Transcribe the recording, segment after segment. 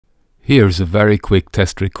Here's a very quick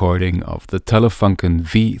test recording of the Telefunken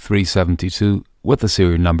V372 with the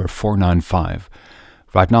serial number 495.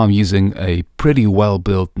 Right now I'm using a pretty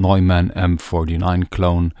well-built Neumann M49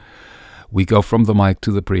 clone. We go from the mic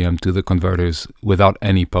to the preamp to the converters without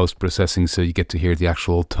any post-processing, so you get to hear the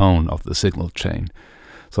actual tone of the signal chain.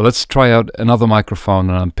 So let's try out another microphone,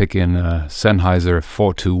 and I'm picking a Sennheiser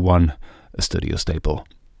 421, a studio staple.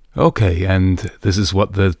 Okay, and this is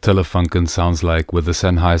what the Telefunken sounds like with the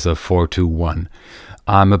Sennheiser 421.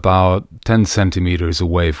 I'm about 10 centimeters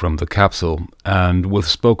away from the capsule, and with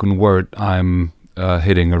spoken word I'm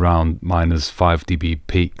hitting around -5 dB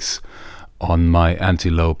peaks on my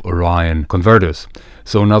anti-lobe Orion converters.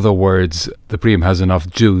 So in other words, the preamp has enough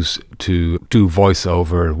juice to do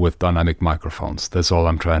voiceover with dynamic microphones. That's all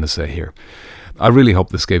I'm trying to say here. I really hope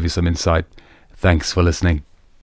this gave you some insight. Thanks for listening.